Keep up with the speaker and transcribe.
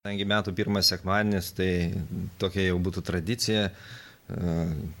Kadangi metų pirmas sekmadienis, tai tokia jau būtų tradicija,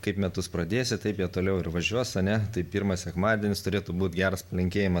 kaip metus pradėsi, taip jie toliau ir važiuos, ne? Tai pirmas sekmadienis turėtų būti geras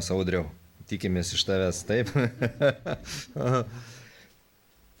palinkėjimas, Audriau. Tikimės iš tavęs, taip?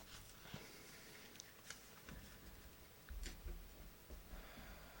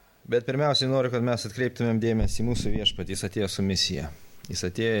 Bet pirmiausiai noriu, kad mes atkreiptumėm dėmesį į mūsų viešpatį. Jis atėjo su misija. Jis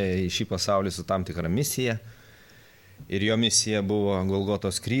atėjo į šį pasaulį su tam tikra misija. Ir jo misija buvo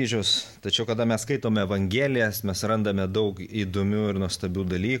Golgotos kryžius. Tačiau, kada mes skaitome Evangelijas, mes randame daug įdomių ir nuostabių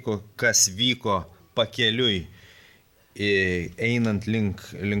dalykų, kas vyko pakeliui, einant link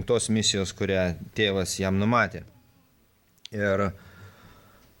tos misijos, kurią tėvas jam numatė. Ir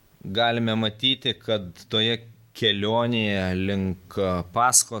galime matyti, kad toje kelionėje link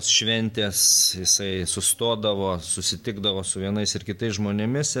Paskos šventės jisai sustodavo, susitikdavo su vienais ir kitais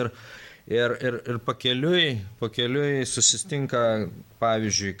žmonėmis ir pakeliui susitinka,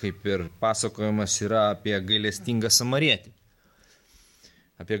 pavyzdžiui, kaip ir pasakojimas yra apie gailestingą samarietį.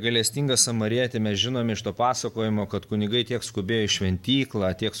 Apie gailestingą samarietį mes žinome iš to pasakojimo, kad kunigai tiek skubėjo į šventyklą,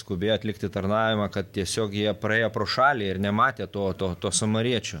 tiek skubėjo atlikti tarnavimą, kad tiesiog jie praėjo pro šalį ir nematė to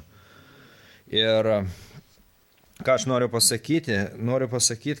samariečio. Ir ką aš noriu pasakyti? Noriu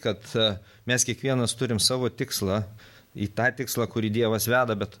pasakyti, kad mes kiekvienas turim savo tikslą, į tą tikslą, kurį Dievas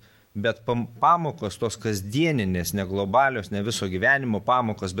veda, bet pamokos, tos kasdieninės, ne globalios, ne viso gyvenimo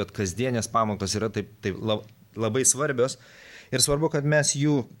pamokos, bet kasdienės pamokos yra taip labai svarbios. Ir svarbu, kad mes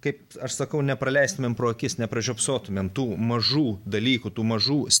jų, kaip aš sakau, nepraleistumėm pro akis, nepražiopsotumėm tų mažų dalykų, tų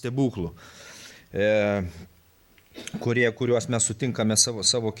mažų stebuklų, kuriuos mes sutinkame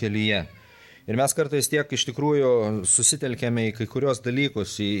savo kelyje. Ir mes kartais tiek iš tikrųjų susitelkėme į kai kurios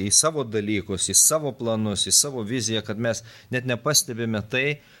dalykus, į savo dalykus, į savo planus, į savo viziją, kad mes net nepastebime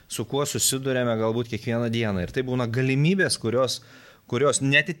tai, su kuo susidurėme galbūt kiekvieną dieną. Ir tai būna galimybės, kurios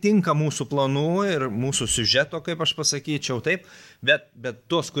netitinka mūsų planų ir mūsų siužeto, kaip aš pasakyčiau, taip, bet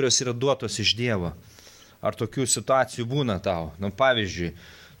tos, kurios yra duotos iš Dievo. Ar tokių situacijų būna tau? Nu, pavyzdžiui,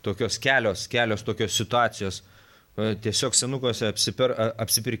 kelios tokios situacijos. Tiesiog senukose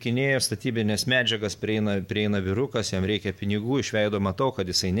apsipirkinėjo statybinės medžiagas, prieina vyrukas, jam reikia pinigų, iš veido matau, kad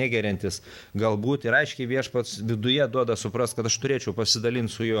jisai negeriantis galbūt ir aiškiai viešpats viduje duoda suprast, kad aš turėčiau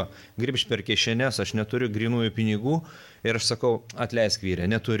pasidalinti su juo, gribš per kišenes, aš neturiu grinųjų pinigų ir aš sakau, atleisk vyrė,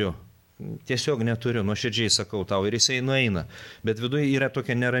 neturiu. Tiesiog neturiu, nuoširdžiai sakau tau ir jisai nueina, bet viduje yra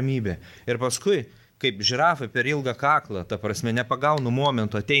tokia neramybė. Ir paskui, kaip žirafai per ilgą kaklą, ta prasme, nepagaunu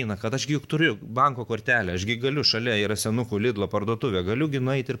momento ateina, kad ašgi juk turiu banko kortelę, ašgi galiu, šalia yra senukų Lidlo parduotuvė, galiugi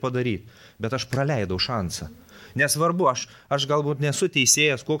nueiti ir padaryti, bet aš praleidau šansą. Nesvarbu, aš galbūt nesu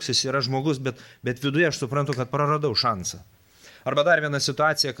teisėjas, koks jis yra žmogus, bet viduje aš suprantu, kad praradau šansą. Arba dar viena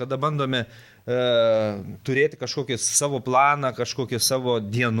situacija, kada bandome turėti kažkokį savo planą, kažkokį savo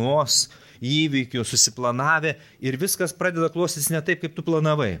dienos įvykių, susiplanavę ir viskas pradeda klostytis ne taip, kaip tu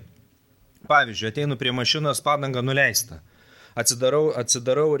planavai. Pavyzdžiui, ateinu prie mašinos, padanga nuleista.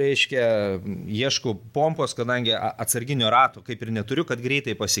 Atsidarau, reiškia, ieškau pompos, kadangi atsarginio rato kaip ir neturiu, kad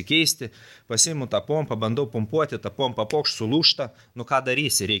greitai pasikeisti. Pasiimu tą pompą, bandau pompuoti, tą pompą pokš sulūžta. Nu ką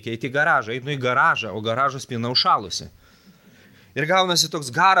darysi, reikia eiti į garažą. Einu į garažą, o garažo spyna užšalusi. Ir gaunasi toks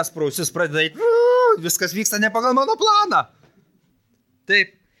garas prausis, pradeda eiti, viskas vyksta ne pagal mano planą.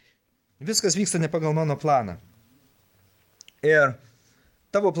 Taip, viskas vyksta ne pagal mano planą. Ir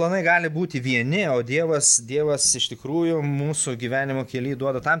tavo planai gali būti vieni, o Dievas iš tikrųjų mūsų gyvenimo kelyje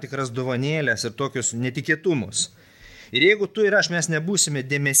duoda tam tikras dovanėlės ir tokius netikėtumus. Ir jeigu tu ir aš mes nebūsime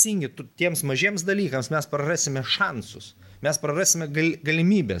dėmesingi tiems mažiems dalykams, mes prarasime šansus, mes prarasime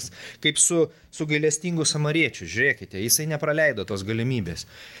galimybės, kaip su gailestingu samariečiu. Žiūrėkite, jisai nepraleido tos galimybės.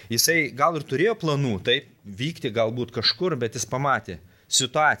 Jisai gal ir turėjo planų, taip, vykti galbūt kažkur, bet jis pamatė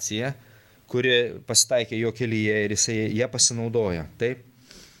situaciją, kuri pasitaikė jo kelyje ir jisai ją pasinaudojo, taip.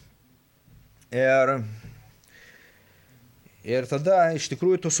 Ir tada iš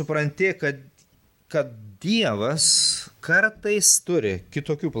tikrųjų tu supranti, kad Dievas kartais turi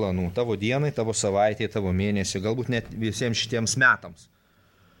kitokių planų tavo dienai, tavo savaitėje, tavo mėnesiui, galbūt net visiems šitiems metams.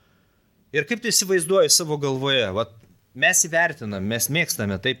 Ir kaip tu įsivaizduoji savo galvoje, mes įvertinam, mes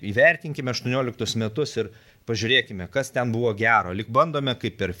mėgstame, taip, įvertinkime 18 metus ir pažiūrėkime, kas ten buvo gero. Lyg bandome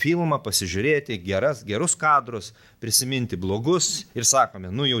kaip per filmą pasižiūrėti gerus kadrus, prisiminti blogus ir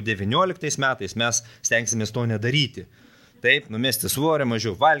sakome, jau 19 metais mes stengsimės to nedaryti. Taip, numesti svorį,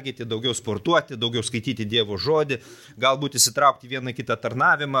 mažiau valgyti, daugiau sportuoti, daugiau skaityti Dievo žodį, galbūt įsitraukti vieną kitą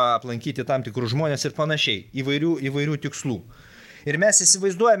tarnavimą, aplankyti tam tikrus žmonės ir panašiai, įvairių tikslų. Ir mes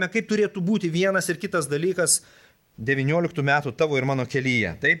įsivaizduojame, kaip turėtų būti vienas ir kitas dalykas 19 metų tavo ir mano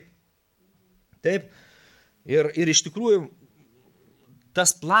kelyje. Taip? Ir iš tikrųjų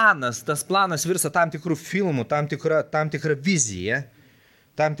tas planas virsta tam tikrų filmų, tam tikra vizija.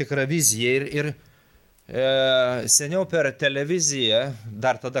 Ir seniau per televiziją,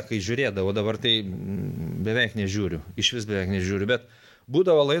 dar tada, kai žiūrėdavau, dabar tai beveik nežiūriu, išvis beveik nežiūriu, bet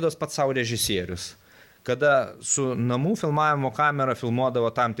būdavo laidos pats savo režisierius, kada su namų filmavimo kamera filmuodavo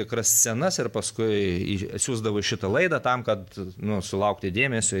tam tikras scenas ir paskui siųsdavo šitą laidą tam, kad sulaukti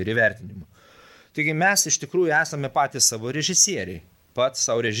dėmesio ir įvertinimo. Taigi mes iš tikrųjų esame patys savo režisieriai, pats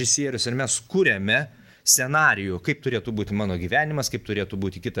savo režisierius ir mes kuriame scenarijų, kaip turėtų būti mano gyvenimas, kaip turėtų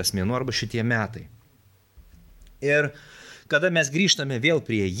būti kitas mėnuo arba šitie metai. Ir kada mes grįžtame vėl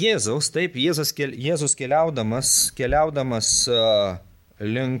prie Jėzaus, taip, Jėzus keliaudamas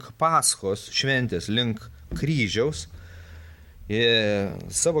link Paschos šventės, link kryžiaus,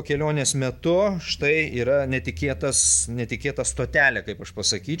 savo kelionės metu štai yra netikėta stotelė, kaip aš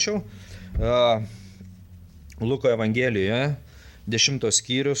pasakyčiau, Luko Evangelijoje, 10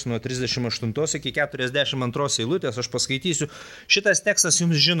 skyrius nuo 38 iki 42 eilutės, aš paskaitysiu, šitas tekstas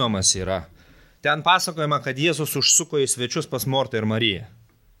jums žinomas yra. Ten pasakojama, kad Jėzus užsuko į svečius pas Mortą ir Mariją.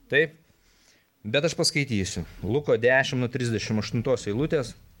 Taip? Bet aš paskaitysiu. Luko 10 nuo 38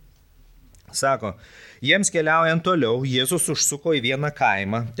 eilutės sako, jiems keliaujant toliau, Jėzus užsuko į vieną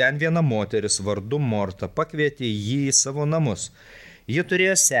kaimą, ten viena moteris vardu Morta pakvietė jį į savo namus. Ji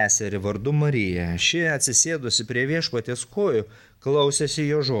turėjo seserį vardu Mariją. Ši atsisėdusi prie viešpaties kojų, klausėsi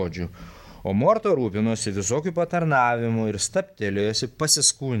jo žodžių. O Morta rūpinosi visokių patarnavimų ir staptelėjosi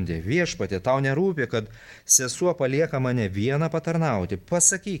pasiskundė. Viešpatie, tau nerūpi, kad sesuo palieka mane vieną patarnauti.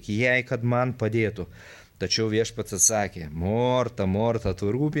 Pasakyk jai, kad man padėtų. Tačiau viešpats atsakė, Morta, Morta,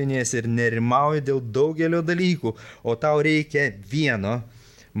 tu rūpiniesi ir nerimauji dėl daugelio dalykų, o tau reikia vieno.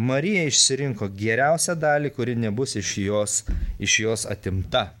 Marija išsirinko geriausią dalį, kuri nebus iš jos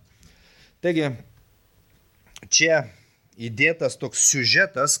atimta. Taigi, čia įdėtas toks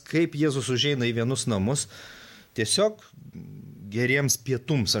siužetas, kaip Jėzus užeina į vienus namus, tiesiog geriems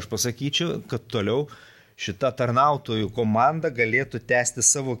pietums, aš pasakyčiau, kad toliau šita tarnautojų komanda galėtų tęsti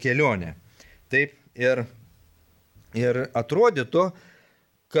savo kelionę. Taip, ir atrodytų,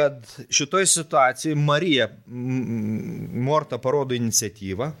 kad šitoj situacijai Morta parodo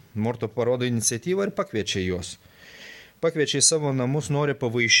iniciatyvą ir pakviečia juos. Pakviečia į savo namus, nori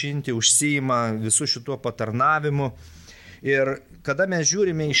pavaišinti, užsiima visų šituo patarnavimu. Ir kada mes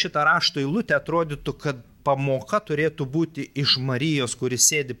žiūrime į šitą rašto eilutę, atrodytų, kad pamoka turėtų būti iš Marijos, kuris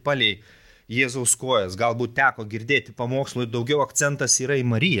sėdi palei Jėzaus kojas. Galbūt teko girdėti pamokslui, daugiau akcentas yra į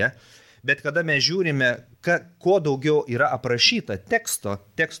Mariją, bet kada mes žiūrime, ko daugiau yra aprašyta teksto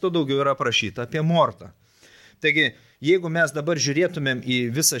daugiau yra aprašyta apie Mortą. Taigi, jeigu mes dabar žiūrėtumėm į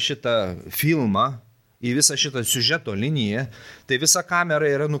visą šitą filmą, į visą šitą siužeto liniją, tai visa kamera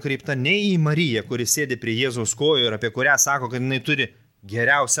yra nukreipta ne į Mariją, kuri sėdi prie Jėzaus kojų ir apie kurią sako, kad jinai turi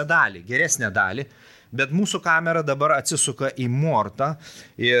geriausią dalį, geresnę dalį, bet mūsų kamera dabar atsisuka į Mortą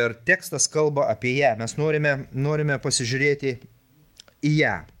ir tekstas kalba apie ją. Mes norime pasižiūrėti į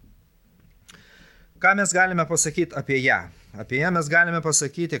ją. Ką mes galime pasakyti apie ją? Apie ją mes galime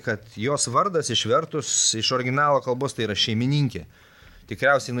pasakyti, kad jos vardas išvertus iš originalo kalbos tai yra šeimininkė.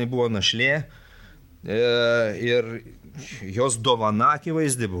 Tikriausiai jinai buvo našlė ir jos dovana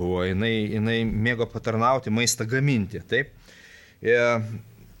akivaizdi buvo. Jinai mėgo patarnauti, maistą gaminti. Taip?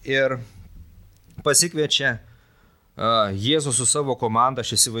 Ir pasikviečia Jėzus su savo komanda,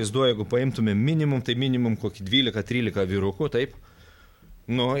 aš įsivaizduoju, jeigu paimtume minimum, tai minimum kokį 12-13 vyrukų, taip?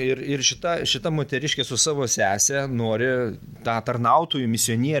 Ir šita moteriškė su savo sesė nori tą tarnautojų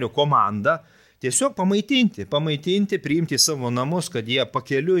misionierių komandą tiesiog pamaitinti, priimti į savo namus, kad jie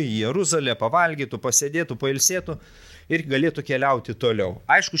pakeliui į Jeruzalę pavalgytų, pasėdėtų, pailsėtų ir galėtų keliauti toliau.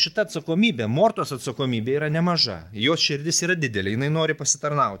 Aišku, šita atsakomybė, Mortos atsakomybė yra nemaža, jos širdis yra didelė, jinai nori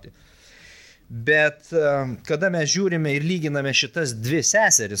pasitarnauti. Bet kada mes žiūrime ir lyginame šitas dvi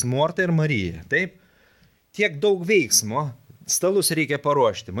seseris, Mortą ir Mariją, taip, tiek daug veiksmo, stalus reikia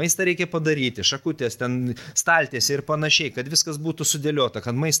paruošti, maistą reikia padaryti, šakutės, ten staltiesi ir panašiai, kad viskas būtų sudėliota,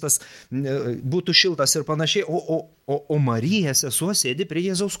 kad maistas būtų šiltas ir panašiai, o Marija sesuo sėdi prie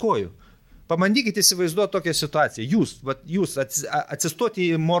Jėzaus kojų. Pabandykite įsivaizduoti tokią situaciją. Jūs atsistoti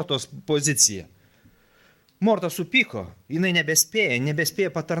į Mortos poziciją. Morta supyko, jinai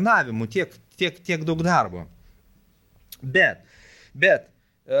nebespėja patarnavimų, tiek daug darbo. Bet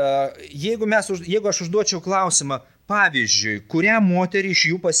jeigu aš užduočiau klausimą, pavyzdžiui, kurią moterį iš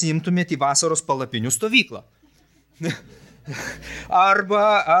jų pasiimtumėte į vasaros palapinių stovyklą?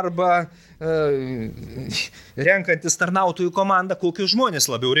 Arba renkantis tarnautojų komandą, kokius žmonės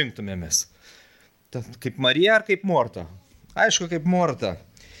labiau rinktumėmės? Kaip Marija ar kaip Morta? Aišku, kaip Morta.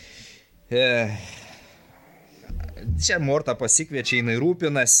 čia Morta pasikviečia, jinai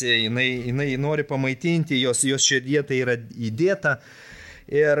rūpinasi, jinai nori pamaitinti, jos širdyje tai yra įdėta.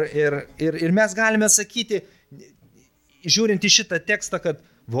 Ir mes galime sakyti, žiūrint į šitą tekstą, kad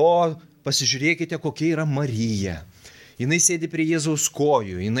pasižiūrėkite, kokia yra Marija. Jinai sėdi prie Jėzaus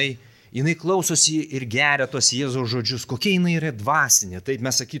kojų, jinai klausosi ir geria tos Jėzaus žodžius, kokia jinai yra dvasinė. Taip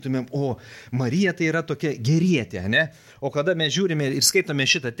mes sakytumėm, Marija tai yra tokia gerietė, ne? O kada mes žiūrime ir skaitome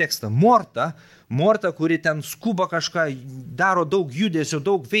šitą tekstą, Morta, kuri ten skuba kažką, daro daug judesio,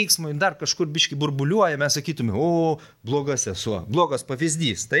 daug veiksmų, dar kažkur biški burbuliuoja, mes sakytume, blogas sesuo, blogas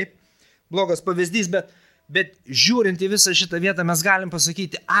pavyzdys, taip? Blogas pavyzdys, bet žiūrint į visą šitą vietą mes galim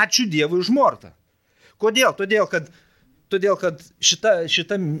pasakyti, ačiū Dievui už Mortą. Kodėl? Todėl, kad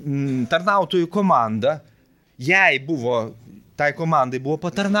šita tarnautojų komanda, tai komandai buvo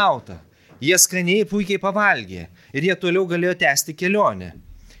patarnauta. Jie skaniai puikiai pavalgė ir jie toliau galėjo tęsti kelionę.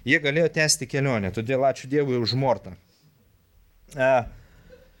 Todėl ačiū Dievui už Mortą.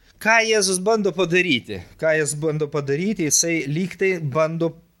 Ką Jėzus bando padaryti? Jisai lygtai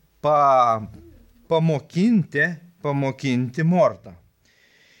bando pamokinti Mortą.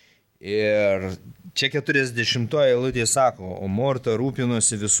 Ir čia 40 eilutė sako, o Morta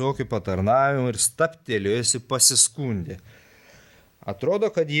rūpinosi visokių patarnavimų ir staptelėjosi pasiskundė. Atrodo,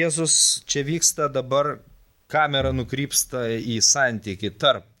 kad Jėzus čia vyksta dabar, kamera nukrypsta į santykį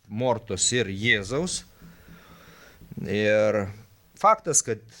tarp Mortos ir Jėzaus. Ir faktas,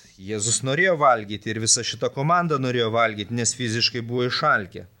 kad Jėzus norėjo valgyti ir visa šita komanda norėjo valgyti, nes fiziškai buvo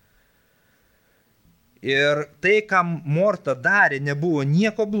išalkę. Ir tai, ką Morta darė, nebuvo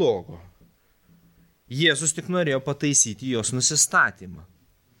nieko blogo. Jėzus tik norėjo pataisyti jos nusistatymą.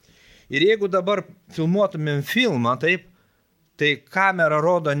 Ir jeigu dabar filmuotumėm filmą, tai kamera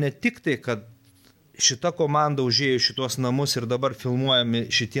rodo ne tik tai, kad šita komanda užėjo šitos namus ir dabar filmuojami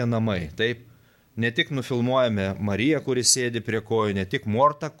šitie namai. Taip, ne tik nufilmuojame Mariją, kuri sėdi prie kojų, ne tik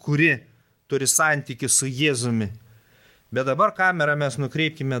Mortą, kuri turi santykį su Jėzumi. Bet dabar kamerą mes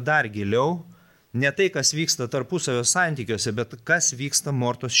nukreipkime dar giliau, ne tai, kas vyksta tarpusavio santykiuose, bet kas vyksta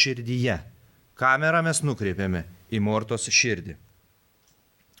Mortos širdyje. Kamerą mes nukreipiame į Mortos širdį.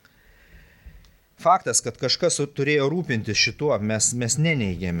 Faktas, kad kažkas turėjo rūpintis šituo, mes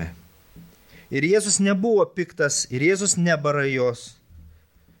neneigėme. Ir Jėzus nebuvo piktas, ir Jėzus nebara jos.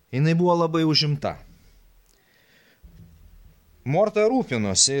 Jinai buvo labai užimta. Morta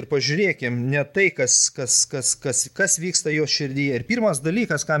rūpinosi ir pažiūrėkim ne tai, kas vyksta jo širdyje. Ir pirmas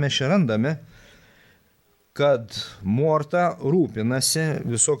dalykas, ką mes čia randame, kad Morta rūpinasi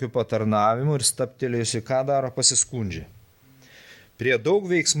visokių patarnavimų ir staptelėjusi, ką daro, pasiskundžia. Prie daug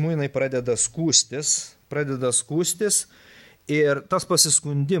veiksmų jinai pradeda skųstis ir tas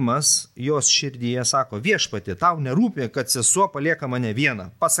pasiskundimas jos širdyje sako, viešpatie, tau nerūpi, kad sesuo palieka mane vieną,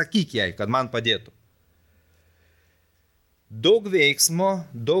 pasakyk jai, kad man padėtų. Daug veiksmo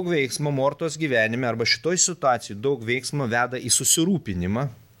Mortos gyvenime arba šitoj situacijai daug veiksmo veda į susirūpinimą,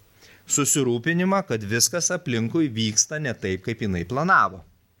 kad viskas aplinkui vyksta ne taip, kaip jinai planavo.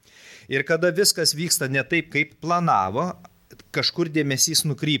 Ir kada viskas vyksta ne taip, kaip planavo, kažkur dėmesys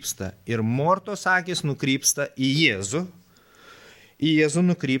nukrypsta. Ir Mortos akis nukrypsta į Jėzų. Į Jėzų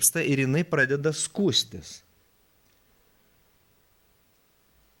nukrypsta ir jinai pradeda skųstis.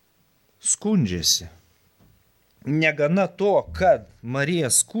 Skundžiasi. Negana to, kad Marija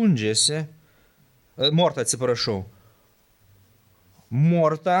skundžiasi,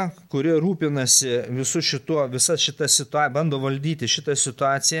 Morta, kuri rūpinasi visa šita situacija, bando valdyti šitą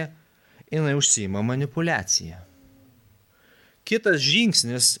situaciją, jinai užsiima manipuliaciją. Kitas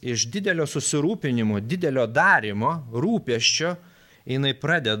žingsnis iš didelio susirūpinimo, didelio darimo, rūpesčio, jinai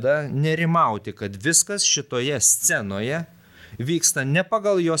pradeda nerimauti, kad viskas šitoje scenoje vyksta ne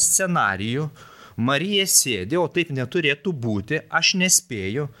pagal jos scenarijų. Marija sėdi, o taip neturėtų būti, aš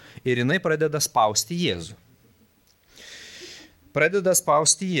nespėju, ir jinai pradeda spausti Jėzų.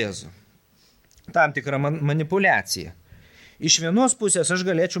 Tam tikrą manipuliaciją. Iš vienos pusės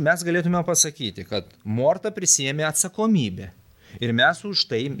mes galėtume pasakyti, kad Morta prisiėmė atsakomybę. Ir mes už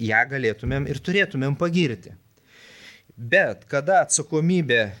tai ją galėtumėm ir turėtumėm pagirti. Bet kada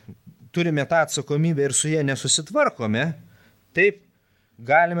turime tą atsakomybę ir su ją nesusitvarkome, taip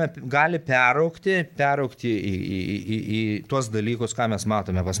gali peraukti į tuos dalykus, ką mes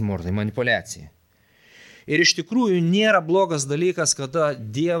matome pas Mortą, manipuliaciją. Ir iš tikrųjų nėra blogas dalykas, kada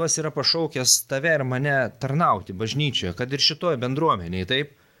Dievas yra pašaukęs tave ir mane tarnauti bažnyčioje, kad ir šitoje bendruomenėje,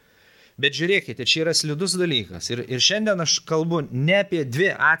 taip. Bet žiūrėkite, čia yra slidus dalykas. Ir šiandien aš kalbu ne apie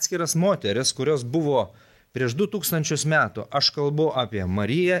dvi atskiras moteris, kurios buvo prieš 2000 metų. Aš kalbu apie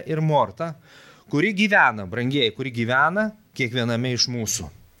Mariją ir Mortą, kuri gyvena, brangieji, kuri gyvena kiekviename iš mūsų.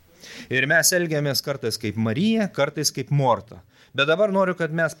 Ir mes elgiamės kartais kaip Marija, kartais kaip Morta. Bet dabar noriu,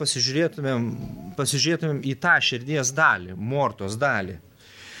 kad mes pasižiūrėtumėm į tą širdies dalį, Mortos dalį.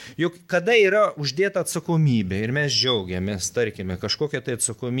 Juk kada yra uždėta atsakomybė ir mes džiaugiamės, tarkime, kažkokią tai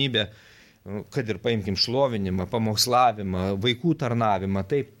atsakomybę, kad ir paimkim šlovinimą, pamokslavimą, vaikų tarnavimą,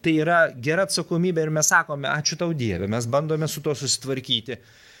 tai yra gera atsakomybė ir mes sakome, ačiū tau Dieve, mes bandome su to susitvarkyti,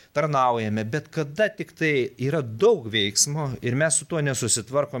 tarnaujame, bet kada tik tai yra daug veiksmo ir mes su tuo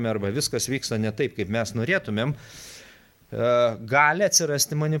nesusitvarkome arba viskas vyksta ne taip, kaip mes norėtumėm, gali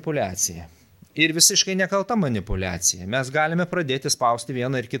atsirasti manipulacija. Ir visiškai nekalta manipulacija. Mes galime pradėti spausti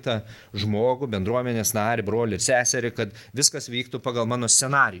vieną ir kitą žmogų, bendruomenės narį, brolį ir seserį, kad viskas vyktų pagal mano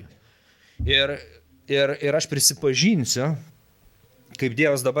scenarijų. Ir aš prisipažinsiu, kaip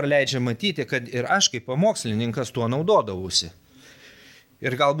Dievas dabar leidžia matyti, kad ir aš kaip pamokslininkas tuo naudodavausi.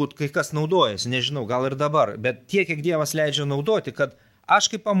 Ir galbūt kai kas naudojasi, nežinau, gal ir dabar, bet tiek, kiek Dievas leidžia naudoti, kad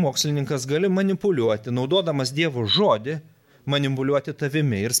aš kaip pamokslininkas galiu manipuliuoti, naudodamas Dievo žodį, manipuliuoti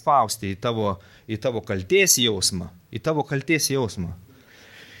tavimi ir spausti į tavo kaltės jausmą,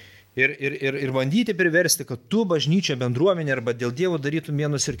 Ir bandyti priversti, kad tu bažnyčia bendruomenė arba dėl Dievo darytum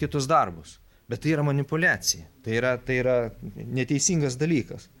vienus ir kitus darbus. Bet tai yra manipulacija, tai yra neteisingas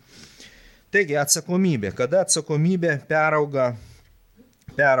dalykas. Taigi atsakomybė, kada atsakomybė perauga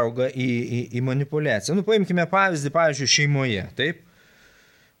į manipulaciją. Paimkime pavyzdį, pavyzdžiui, šeimoje, taip?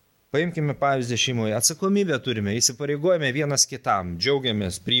 Paimkime pavyzdį šeimoje. Atsakomybę turime, įsipareigojame vienas kitam,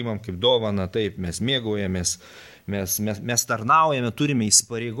 džiaugiamės, priimam kaip dovaną, taip, mes mėgaujamės, mes tarnaujame, turime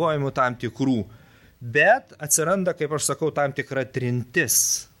įsipareigojimų tam tikrų, bet atsiranda, kaip aš sakau, tam tikra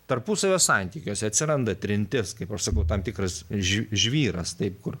trintis. Tarpusavio santykiuose atsiranda trintis, kaip aš sakau, tam tikras žvyras,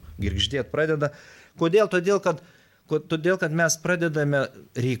 taip, kur girgždėt pradeda. Kodėl? Todėl, kad mes pradedame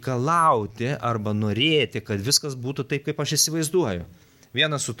reikalauti arba norėti, kad viskas būtų taip, kaip aš įsivaizduoju.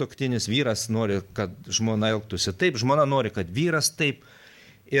 Vienas sutuoktinis vyras nori, kad žmona elgtųsi taip, žmona nori, kad vyras taip.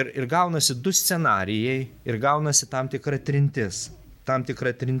 Ir gaunasi du scenarijai ir gaunasi tam tikra trintis.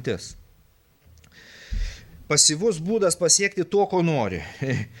 Pasyvus būdas pasiekti to, ko nori.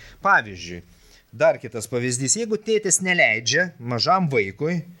 Pavyzdžiui, dar kitas pavyzdys. Jeigu tėtis neleidžia mažam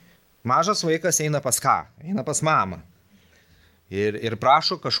vaikui, mažas vaikas eina pas ką? Eina pas mamą. Ir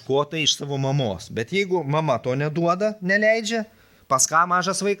prašo kažko tai iš savo mamos. Bet jeigu mama to neduoda, neleidžia, pas ką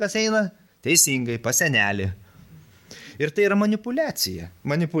mažas vaikas eina? Teisingai, pas senelį. Ir tai yra manipuliacija.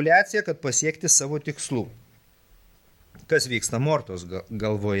 Manipuliacija, kad pasiekti savo tikslų. Kas vyksta Mortos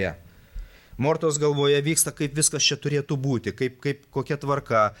galvoje? Mortos galvoje vyksta, kaip viskas čia turėtų būti, kaip kokia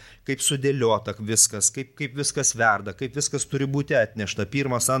tvarka, kaip sudėliota viskas, kaip viskas verda, kaip viskas turi būti atnešta,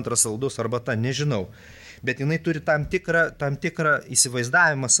 pirmas, antras saldus arba ta, nežinau. Bet jinai turi tam tikrą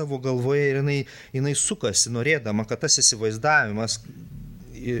įsivaizdavimą savo galvoje ir jinai sukasi, norėdama, kad tas įsivaizdavimas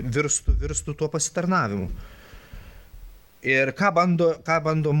virstų tuo pasitarnavimu. Ir ką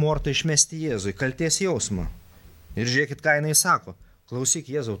bando Morta išmesti Jėzui? Kaltės jausmą. Ir žiūrėkit, ką jinai sako. Klausyk,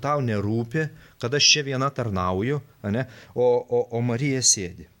 Jėzau, tau nerūpi, kad aš čia viena tarnauju, ane? O Marija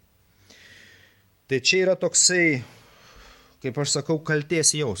sėdi. Tai čia yra toksai, kaip aš sakau,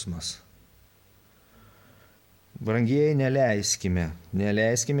 kaltės jausmas. Brangieji,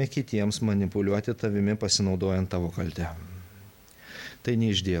 neleiskime kitiems manipuliuoti tavimi pasinaudojant tavo kaltę. Tai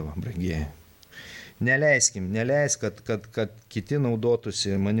ne iš Dievo, brangieji. Neleisk, kad kiti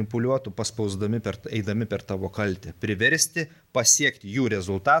naudotųsi, manipuliuotų, eidami per tavo kaltę. Priversti pasiekti jų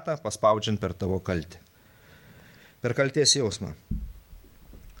rezultatą, paspaudžiant per tavo kaltę. Per kaltės jausmą.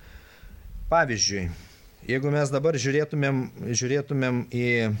 Pavyzdžiui, jeigu mes dabar žiūrėtumėm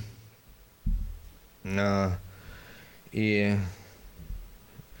į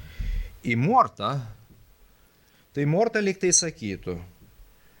Mortą, tai Morta lyg tai sakytų,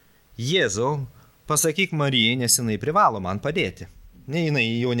 Jėzau, pasakyk Marijai, nes jinai privalo man padėti. Ne,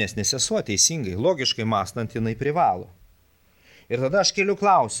 jinai jaunesnė sesuo, teisingai, logiškai mąstant, jinai privalo. Ir tada aš keliu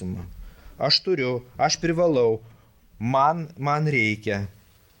klausimą. Aš privalau, man reikia.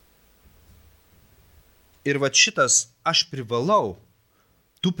 Ir va šitas aš privalau,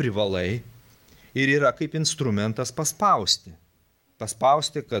 tu privalai ir yra kaip instrumentas paspausti.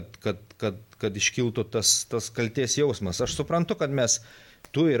 Paspausti, kad iškiltų tas kaltės jausmas. Aš suprantu, kad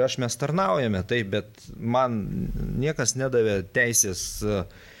tu ir aš mes tarnaujame, taip, bet man niekas nedavė teisės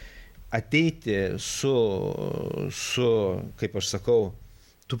ateiti su, kaip aš sakau,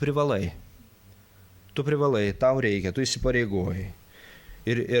 tu privalai, tau reikia, tu įsipareigojai.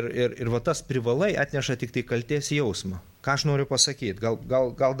 Ir va tas privalai atneša tik tai kaltės jausmą. Ką aš noriu pasakyti?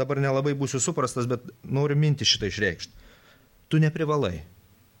 Gal dabar nelabai būsiu suprastas, bet noriu mintį šitą išreikšti. Tu neprivalai.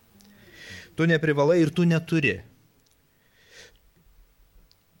 Tu neprivalai ir tu neturi.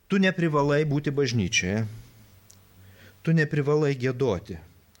 Tu neprivalai būti bažnyčioje, tu neprivalai giedoti,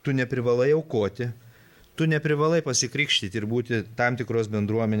 tu neprivalai aukoti, tu neprivalai pasikrikštyti ir būti tam tikros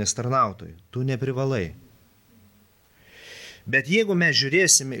bendruomenės tarnautojai. Tu neprivalai. Bet jeigu mes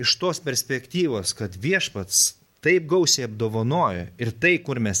žiūrėsime iš tos perspektyvos, kad Viešpats taip gausiai apdovanoja ir tai,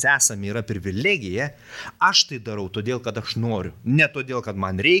 kur mes esame, yra privilegija, aš tai darau todėl, kad aš noriu. Ne todėl, kad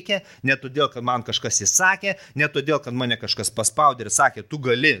man reikia, ne todėl, kad man kažkas įsakė, ne todėl, kad mane kažkas paspaudė ir sakė, tu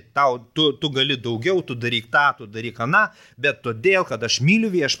gali daugiau, tu daryk tą, tu daryk aną, bet todėl, kad aš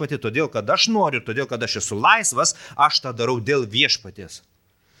myliu Viešpatį, todėl, kad aš noriu, todėl, kad aš esu laisvas, aš tą darau dėl Viešpaties.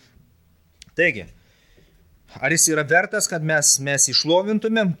 Taigi, ar jis yra vertas, kad mes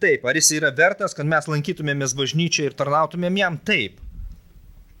išlovintumėm? Taip. Ar jis yra vertas, kad mes lankytumėmės bažnyčiai ir tarnautumėm jam? Taip.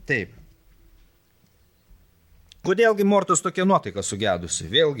 Taip. Kodėlgi Mortos tokia nuotaika sugedusi?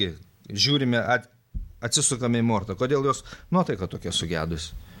 Vėlgi, žiūrime, atsisukame į Mortą. Kodėl jos nuotaika tokia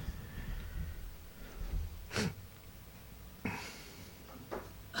sugedusi?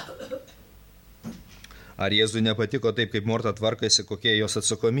 Ar Jėzui nepatiko taip, kaip Morta tvarkasi, kokia jos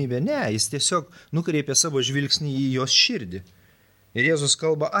atsakomybė? Ne, jis tiesiog nukreipė savo žvilgsnį į jos širdį. Ir Jėzus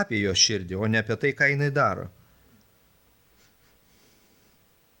kalba apie jos širdį, o ne apie tai, ką jinai daro.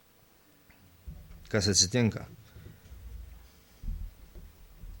 Kas atsitinka?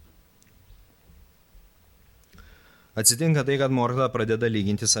 Atsitinka tai, kad Morta pradeda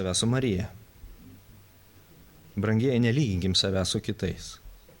lyginti save su Marija. Brangieji, nelyginkim save su kitais.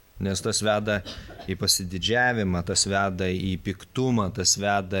 Nes tas veda į pasididžiavimą, tas veda į piktumą, tas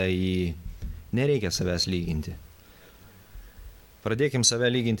veda į... Nereikia savęs lyginti. Pradėkim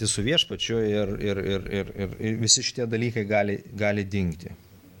save lyginti su Viešpačiu ir visi šitie dalykai gali dingti.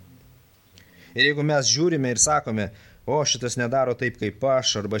 Ir jeigu mes žiūrime ir sakome, o šitas nedaro taip, kaip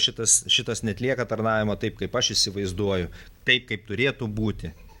aš, arba šitas netlieka tarnavimo taip, kaip aš įsivaizduoju, taip, kaip turėtų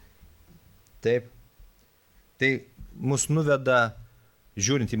būti. Taip. Tai mus nuveda...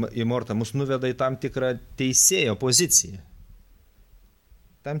 Žiūrint į Mortą, mus nuveda į tam tikrą teisėjo poziciją.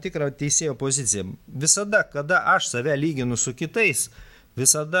 Tam tikrą teisėjo poziciją. Visada, kada aš save lyginu su kitais,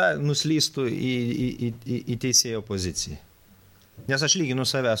 visada nuslystu į teisėjo poziciją. Nes aš lyginu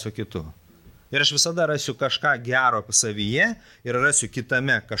save su kitu. Ir aš visada rasiu kažką gero savyje ir rasiu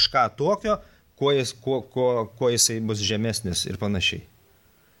kitame kažką tokio, kuo jisai bus žemesnis ir panašiai.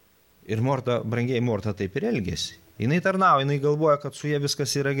 Ir Morta, brangiai Morta taip ir elgėsi. Jinai tarnauja, jinai galvoja, kad su jie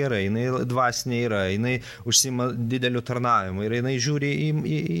viskas yra gerai, jinai dvasinė yra, jinai užsima dideliu tarnavimu ir jinai žiūri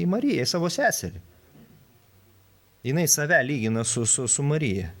į Mariją, į savo seserį. Jinai save lygina su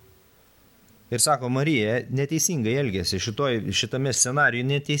Marija. Ir sako, Marija neteisingai elgėsi, šitame scenariuje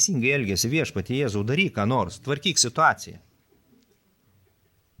neteisingai elgėsi, Viešpatie Jėzau, daryk ką nors, tvarkyk situaciją.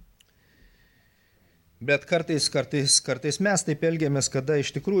 Bet kartais mes taip elgiamės, kada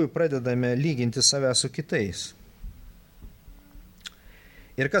iš tikrųjų pradedame lyginti save su kitais.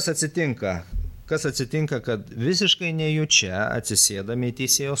 Ir kas atsitinka? Kas atsitinka, kad visiškai nejučia atsisėdame į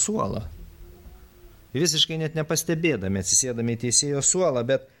teisėjo suolą. Visiškai net nepastebėdami atsisėdame į teisėjo suolą,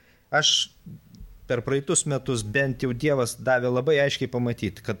 bet aš per praeitus metus bent jau Dievas davė labai aiškiai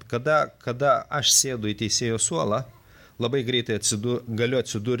pamatyti, kad kada aš sėdu į teisėjo suolą, labai greitai galiu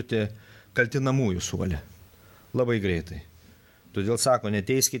atsidurti kaltinamųjų suolę. Labai greitai. Todėl sako,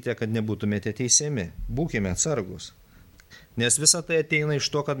 neteiskite, kad nebūtumėte teisiami. Būkime atsargus. Nes visa tai ateina iš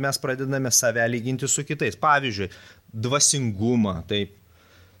to, kad mes pradedame save lyginti su kitais. Pavyzdžiui, dvasingumą, taip,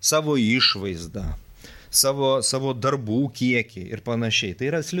 savo išvaizdą, savo darbų kiekį ir panašiai. Tai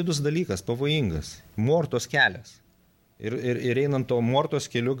yra slidus dalykas, pavojingas. Mortos kelias. Ir einant to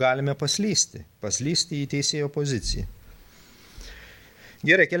Mortos keliu galime paslysti į teisėjo poziciją.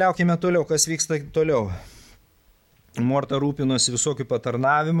 Gerai, keliaukime toliau, kas vyksta toliau. Morta rūpinosi visokių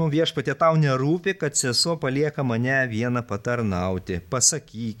patarnavimų. Viešpatie, tau nerūpi, kad sesuo palieka mane vieną patarnauti.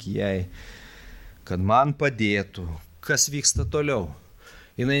 Pasakyk jai, kad man padėtų. Kas vyksta toliau?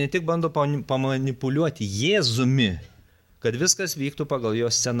 Jinai ne tik bando pamanipuliuoti Jėzumi, kad viskas vyktų pagal jo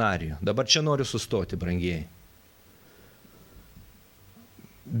scenarijų. Dabar čia noriu sustoti, brangieji.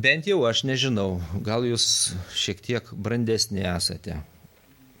 Bent jau aš nežinau, gal jūs šiek tiek brandesni esate.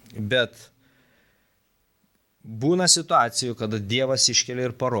 Bet būna situacijų, kada Dievas iškelia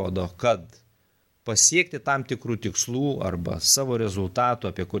ir parodo, kad pasiekti tam tikrų tikslų arba savo rezultatų,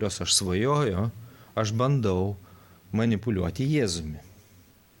 apie kuriuos aš svajoju, aš bandau manipuliuoti Jėzumi.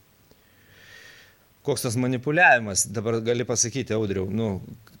 Koks tas manipuliavimas? Dabar gali pasakyti, Audriau,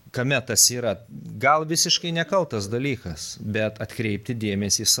 kame tas yra? Gal visiškai nekaltas dalykas, bet atkreipti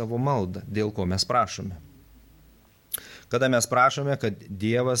dėmesį į savo maldą, dėl ko mes prašome. Kada mes prašome, kad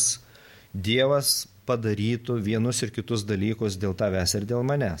Dievas padarytų vienus ir kitus dalykus dėl tavęs ir dėl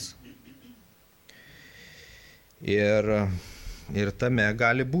manęs. Ir tame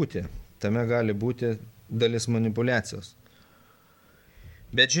gali būti dalis manipulacijos.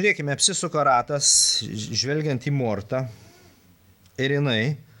 Bet žiūrėkime, apsisuka ratas, žvelgiant į Mortą, ir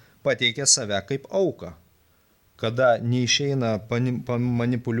jinai pateikia save kaip auką. Kada neišeina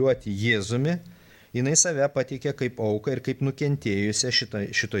manipuliuoti Jėzumi, jinai save pateikia kaip auką ir kaip nukentėjusią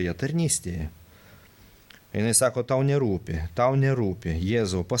šitoje tarnystėje. Jinai sako, tau nerūpi,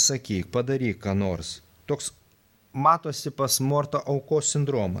 Jėzau, pasakyk, padaryk ką nors. Toks matosi pas Mortą aukos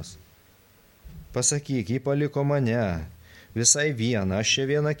sindromas. Pasakyk, ji paliko mane, visai vieną, aš čia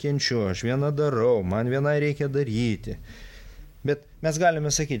vieną kenčiu, aš vieną darau, man vienai reikia daryti. Bet mes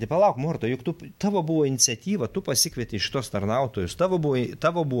galime sakyti, palauk, Morta, juk tavo buvo iniciatyva, tu pasikvieti šitos tarnautojus,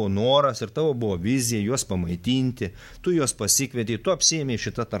 tavo buvo noras ir tavo buvo vizija juos pamaitinti, tu juos pasikvieti, tu apsiėmė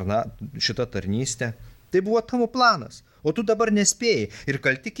šitą tarnystę. Tai buvo tavo planas, o tu dabar nespėjai ir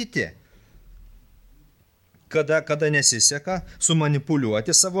kalti kiti. Kada nesiseka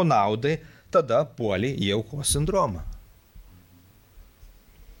sumanipuliuoti savo naudai, tada puoli į aukos sindromą.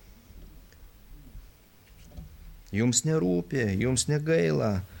 Jums nerūpi, jums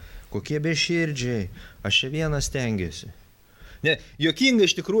negaila, kokie beširdžiai, aš čia vienas stengiuosi. Ne, juokinga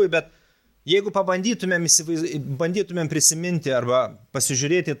iš tikrųjų, bet jeigu bandytumėm prisiminti arba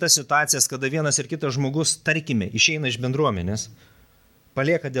pasižiūrėti tas situacijas, kada vienas ir kitas žmogus, tarkime, išeina iš bendruomenės,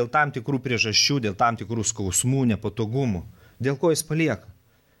 palieka dėl tam tikrų priežasčių, dėl tam tikrų skausmų, nepatogumų. Dėl ko jis palieka?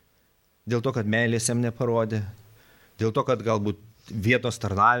 Dėl to, kad meilės jam neparodė, dėl to, kad galbūt vietos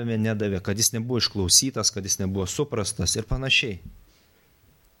tarnavime nedavė, kad jis nebuvo išklausytas, kad jis nebuvo suprastas ir panašiai.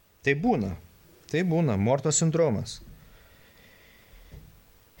 Tai būna Mortos sindromas.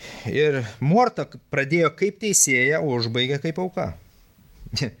 Ir Morta pradėjo kaip teisėja, o užbaigė kaip auka.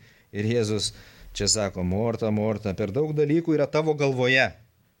 Ir Jėzus čia sako, Morta, per daug dalykų yra tavo galvoje,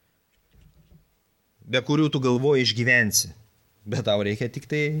 be kurių tu galvoji išgyvensi, bet tau reikia tik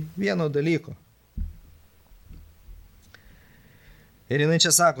tai vieno dalyko. Ir jinai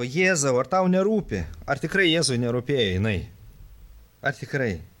čia sako, Jėzau, ar tau nerūpi? Ar tikrai Jėzui nerūpėjo jinai? Ar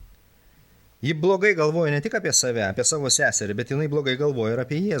tikrai? Ji blogai galvoja ne tik apie save, apie savo seserį, bet jinai blogai galvoja ir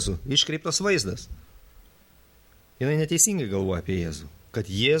apie Jėzų. Iškreiptas vaizdas. Jinai neteisingai galvoja apie Jėzų. Kad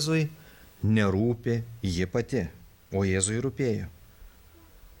Jėzui nerūpi ji pati, o Jėzui rūpėjo.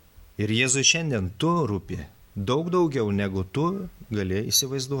 Ir Jėzui šiandien tu rūpi daug daugiau, negu tu gali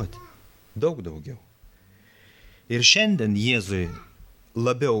įsivaizduoti. Daug daugiau. Ir šiandien Jėzui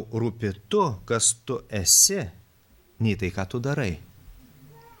labiau rūpi tu, kas tu esi, nei tai, ką tu darai.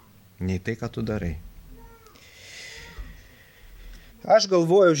 Aš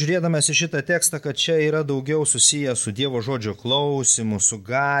galvoju, žiūrėdamas į šitą tekstą, kad čia yra daugiau susiję su Dievo žodžio klausimu, su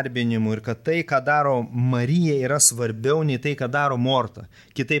garbinimu ir kad tai, ką daro Marija, yra svarbiau nei tai, ką daro Morta.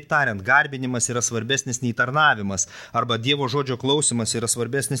 Kitaip tariant, garbinimas yra svarbesnis nei tarnavimas, arba Dievo žodžio klausimas yra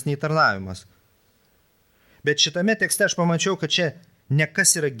svarbesnis nei tarnavimas. Bet šitame tekste aš pamačiau, kad čia ne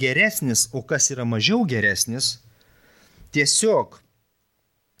kas yra geresnis, o kas yra mažiau geresnis. Tiesiog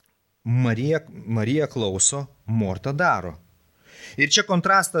Marija klauso, Morta daro. Ir čia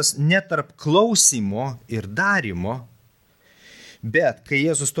kontrastas ne tarp klausimo ir darimo, bet kai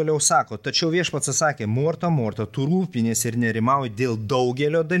Jėzus toliau sako, tačiau viešpats sakė, Morta, tu rūpinies ir nerimauji dėl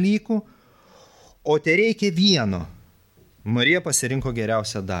daugelio dalykų, o te reikia vieno. Marija pasirinko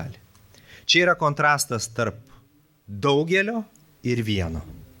geriausią dalį. Čia yra kontrastas tarp daugelio ir vieno.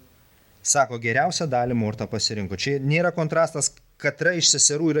 Sako, geriausią dalį Morta pasirinko. Čia nėra kontrastas, katra iš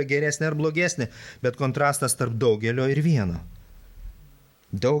seserų yra geresnė ar blogesnė, bet kontrastas tarp daugelio ir vieno.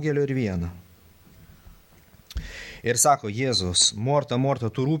 Daugelio ir vieno. Ir sako, Jėzus, Morta,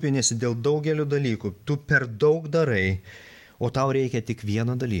 tu rūpiniesi dėl daugelio dalykų, tu per daug darai, o tau reikia tik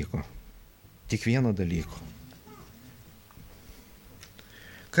vieno dalyko. Tik vieno dalyko.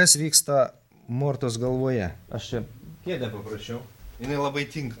 Kas vyksta Mortos galvoje? Aš čia kėdę paprašiau, jinai labai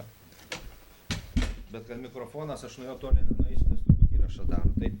tinka. Bet kad mikrofonas, aš nuo jo toli nenueisiu, nes turbūt įrašą daro.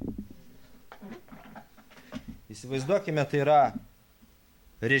 Taip. Įsivaizduokime, tai yra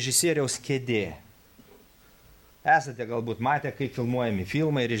režisieriaus kėdė. Esate galbūt matę, kaip filmuojami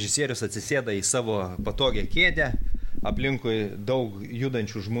filmai, režisierius atsisėda į savo patogią kėdę, aplinkui daug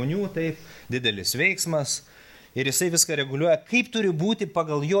judančių žmonių, taip, didelis veiksmas. Ir jisai viską reguliuoja, kaip turi būti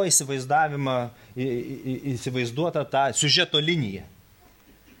pagal jo įsivaizduotą tą siužeto liniją.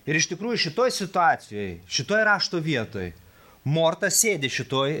 Ir iš tikrųjų šitoj situacijoje, šitoj rašto vietoje, Morta sėdi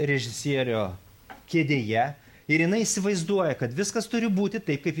šitoj režisierio kėdėje ir jinai įsivaizduoja, kad viskas turi būti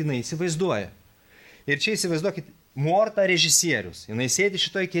taip, kaip jinai įsivaizduoja. Ir čia įsivaizduokit, Morta režisierius, jinai sėdi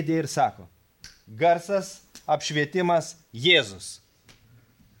šitoj kėdėje ir sako, garsas, apšvietimas, Jėzus.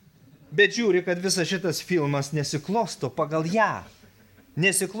 Bet žiūri, kad visas šitas filmas nesiklosto pagal ją.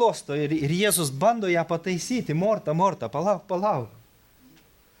 Nesiklosto ir Jėzus bando ją pataisyti. Morta, palauk.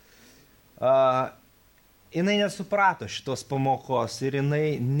 Jinai nesuprato šitos pamokos ir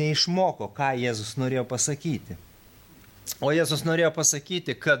jinai neišmoko, ką Jėzus norėjo pasakyti. O Jėzus norėjo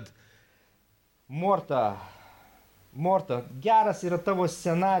pasakyti, kad Morta, geras yra tavo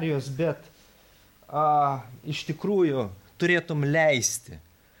scenarijus, bet iš tikrųjų turėtum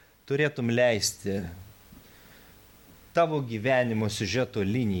leisti tavo gyvenimo siužeto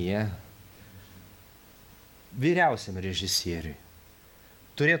liniją vyriausiam režisieriui.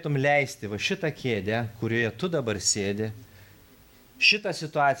 Turėtum leisti va šitą kėdę, kurioje tu dabar sėdi, šitą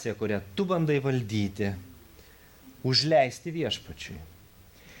situaciją, kurią tu bandai valdyti, užleisti viešpačiui.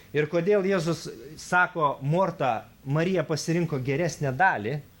 Ir kodėl Jėzus sako, Morta, Marija pasirinko geresnę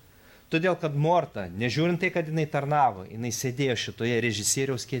dalį, todėl kad Morta, nežiūrint tai, kad jinai tarnavo, jinai sėdėjo šitoje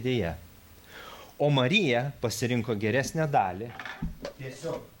režisieriaus kėdėje. O Marija pasirinko geresnę dalį,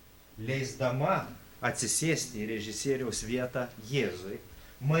 tiesiog leisdama atsisėsti į režisieriaus vietą Jėzui.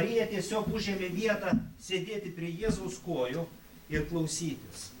 Marija tiesiog užėmė vietą sėdėti prie Jėzaus kojų ir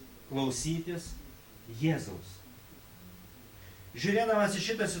klausytis Jėzaus. Žiūrėdamas į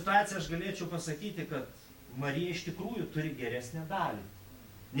šitą situaciją, aš galėčiau pasakyti, kad Marija iš tikrųjų turi geresnę dalį,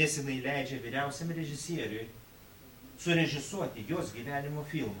 nes jinai leidžia vyriausiam režisieriui surežisuoti jos gyvenimo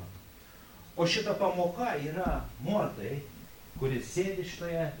filmą. O šita pamoka yra Mortai, kuris sėdi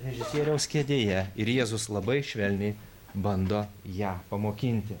šitoje režisieriaus kėdėje ir Jėzus labai švelniai bando ją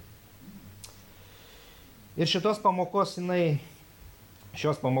pamokinti. Ir šios pamokos jinai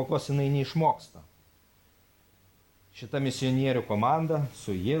neišmoksta. Šita misionierių komanda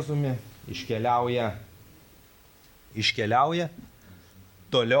su Jėzumi iškeliauja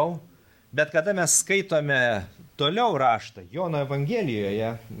toliau, bet kada mes skaitome toliau raštą, Jono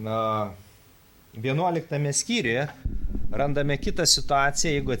Evangelijoje, 11 skyriuje, randame kitą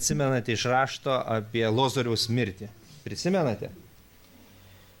situaciją, jeigu atsimenate iš rašto apie Lozoriaus mirtį. Prisimenate?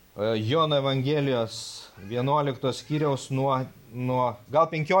 Jono Evangelijos 11 skyriaus nuo gal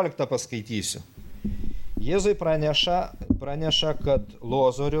 15 paskaitysiu. Jėzui praneša, kad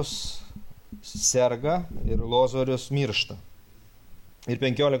Lozorius serga ir Lozorius miršta. Ir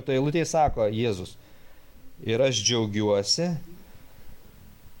 15 eilutėje sako Jėzus, ir aš džiaugiuosi,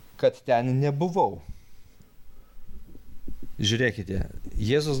 kad ten nebuvau. Žiūrėkite,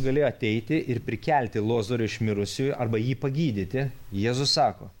 Jėzus galėjo ateiti ir prikelti Lozorių iš mirusiųjų arba jį pagydyti. Jėzus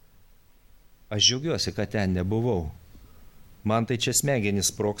sako, aš džiaugiuosi, kad ten nebuvau. Man tai čia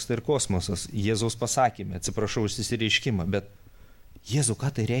smegenys sprogsta ir kosmosas. Jėzaus pasakymė, atsiprašau už įsireiškimą, bet Jėzau, ką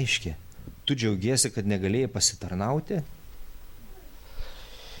tai reiškia? Tu džiaugiesi, kad negalėjai pasitarnauti?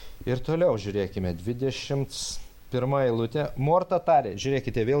 Ir toliau žiūrėkime, 21 eilutė. Morta tarė,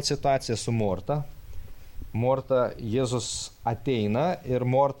 žiūrėkite, vėl situacija su Morta. Morta, Jėzus ateina ir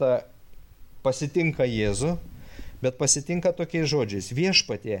Morta pasitinka Jėzų, bet pasitinka tokiais žodžiais.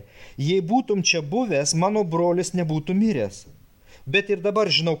 Viešpatie, jei būtum čia buvęs, mano brolis nebūtų miręs. Bet ir dabar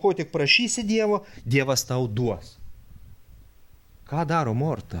žinau, ko tik prašysi Dievo, Dievas tau duos. Ką daro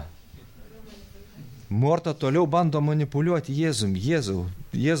Morta? Morta toliau bando manipuliuoti Jėzum.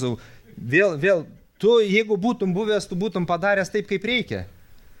 Jėzau, vėl, tu, jeigu būtum buvęs, tu būtum padaręs taip, kaip reikia.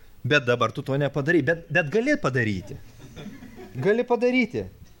 Bet dabar tu to nepadarai, bet gali padaryti. Gali padaryti.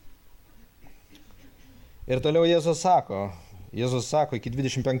 Ir toliau Jėzus sako iki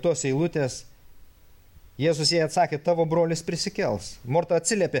 25 eilutės, Jėzus jai atsakė, tavo brolis prisikels. Morta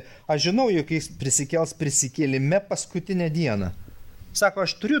atsiliepė, aš žinau, jog jis prisikels prisikėlime paskutinę dieną. Sako,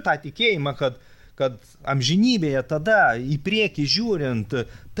 aš turiu tą tikėjimą, kad amžinybėje tada į priekį žiūrint,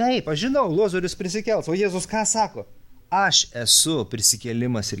 taip, aš žinau, Lozorius prisikels. O Jėzus ką sako? Aš esu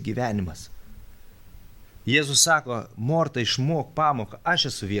prisikėlimas ir gyvenimas. Jėzus sako, Morta, išmok pamoką, aš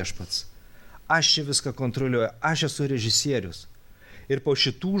esu viešpats. Aš čia viską kontroliuoju, aš esu režisierius. Ir po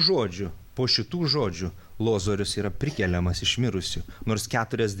šitų žodžių Lozorius yra prikeliamas iš mirusių, nors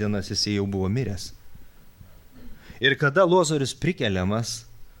 4 dienas jis jau buvo miręs. Ir kada Lozorius prikeliamas,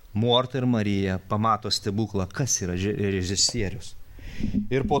 Morta ir Marija pamato stebuklą, kas yra režisierius.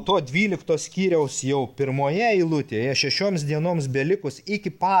 Ir po to 12 skyriaus jau pirmoje eilutėje 6 dienoms belikus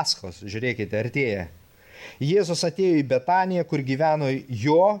iki Paschos, žiūrėkite, artėja. Jėzus atėjo į Betaniją, kur gyveno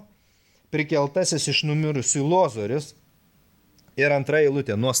jo prikeltasis iš numirusių Lozorius. Ir antra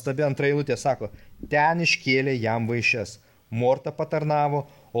eilutė, nuostabi antra eilutė sako, ten iškėlė jam vaišes. Morta patarnavo,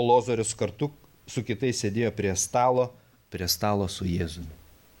 o Lozorius kartu su kitais sėdėjo prie stalo su Jėzumi.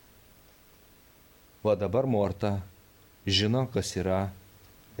 O dabar Morta žino, kas yra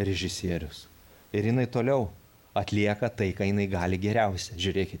režisierius. ir jinai toliau atlieka tai, ką jinai gali geriausia.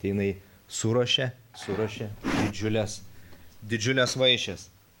 Žiūrėkite, jinai suruošė didžiulės vaišės.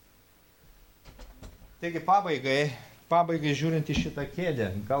 Taigi pabaigai žiūrint į šitą kėdę,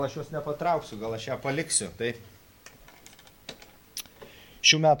 gal aš jos nepatrauksiu, gal aš ją paliksiu. Tai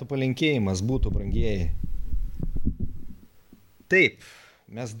šių metų palinkėjimas būtų, brangieji. Taip,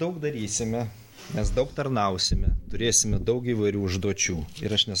 mes daug darysime, mes daug tarnausime, turėsime daug įvairių užduočių.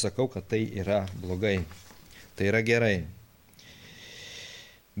 Ir aš nesakau, kad tai yra blogai. Tai yra gerai.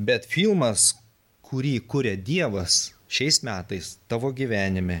 Bet filmas, kurį kuria Dievas šiais metais tavo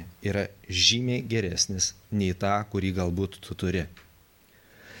gyvenime, yra žymiai geresnis nei tą, kurį galbūt tu turi.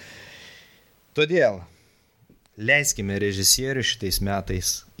 Todėl leiskime režisierių šitais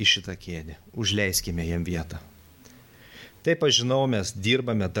metais į šitą kėdę. Užleiskime jam vietą. Taip, aš žinau, mes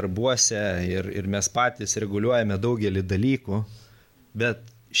dirbame darbuose ir mes patys reguliuojame daugelį dalykų, bet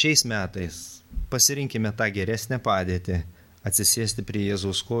šiais metais pasirinkime tą geresnę padėtį, atsisėsti prie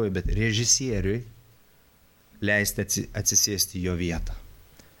Jėzaus kojų, bet režisieriui leisti atsisėsti į jo vietą.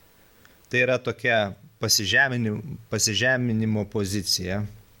 Tai yra tokia pasižeminimo pozicija.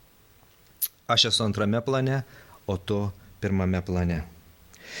 Aš esu antrame plane, o tu pirmame plane.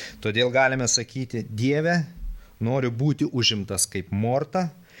 Todėl galime sakyti, Dieve, noriu būti užimtas kaip Morta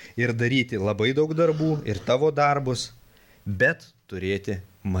ir daryti labai daug darbų ir tavo darbus, bet turėti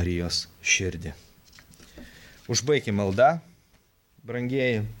Marijos širdį. Užbaikime maldą,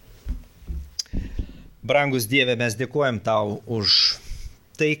 brangieji. Brangus Dieve, mes dėkojam tau už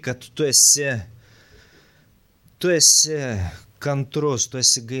tai, kad tu esi kantrus, tu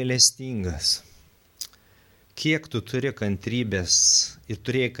esi gailestingas. Kiek tu turi kantrybės ir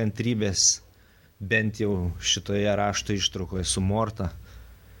turėjai kantrybės bent jau šitoje rašto ištraukoje su Morta.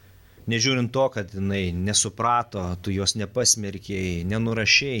 Nežiūrint to, kad jinai nesuprato, tu jos nepasmerkėjai,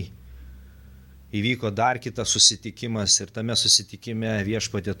 nenurašėjai. Įvyko dar kitas susitikimas ir tame susitikime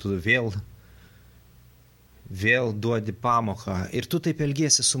Viešpatie tu vėl duodi pamoką. Ir tu taip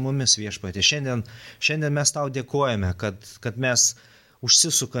elgiesi su mumis, Viešpatie. Šiandien mes tau dėkojame, kad mes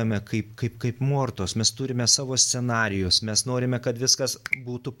užsisukame kaip Mortos, mes turime savo scenarijus, mes norime, kad viskas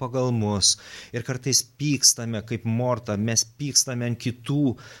būtų pagal mus ir kartais pykstame kaip Morta, mes pykstame ant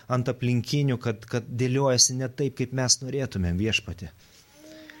kitų, ant aplinkinių, kad dėliojasi ne taip, kaip mes norėtume, Viešpatie.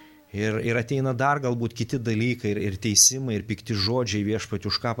 Ir ateina dar galbūt kiti dalykai ir teisimai, ir pikti žodžiai,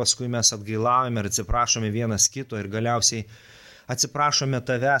 Viešpatie, už ką paskui mes atgailaujame ir atsiprašome vienas kito ir galiausiai atsiprašome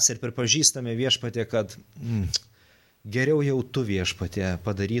tavęs ir pripažįstame, Viešpatie, kad geriau jau tu, Viešpatie,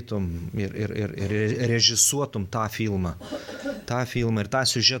 padarytum ir režisuotum tą filmą ir tą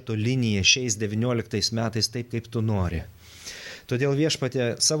siužeto liniją šiais 19 metais taip, kaip tu nori. Todėl,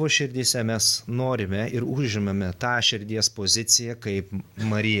 Viešpatie, savo širdyse mes norime ir užimame tą širdies poziciją kaip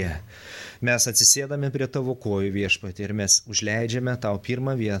Marija. Mes atsisėdame prie tavo kojų, Viešpatie, ir mes užleidžiame tau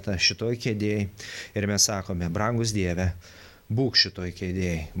pirmą vietą šitoj kėdėj ir mes sakome, brangus Dieve, būk šitoj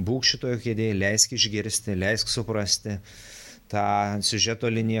kėdėj, leisk išgirsti, leisk suprasti tą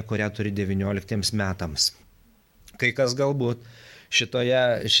siužeto liniją, kurią turi 19 metams. Kai kas galbūt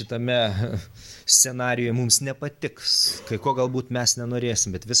šitame scenarijoje mums nepatiks, kai ko galbūt mes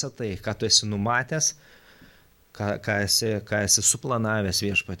nenorėsim, bet visą tai, ką tu esi numatęs, ką esi suplanavęs,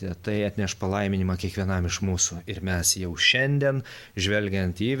 Viešpatie, tai atneš palaiminimą kiekvienam iš mūsų. Ir mes jau šiandien,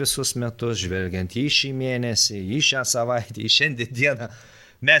 žvelgiant į visus metus, žvelgiant į šį mėnesį, į šią savaitę, į šiandien dieną,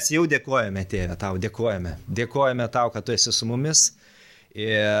 mes jau dėkojame, Tėve, tau dėkojame. Dėkojame tau, kad tu esi su mumis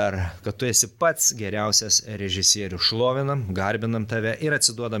ir kad tu esi pats geriausias režisierius. Šlovinam, garbinam tave ir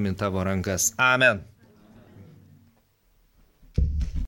atsiduodam į tavo rankas. Amen.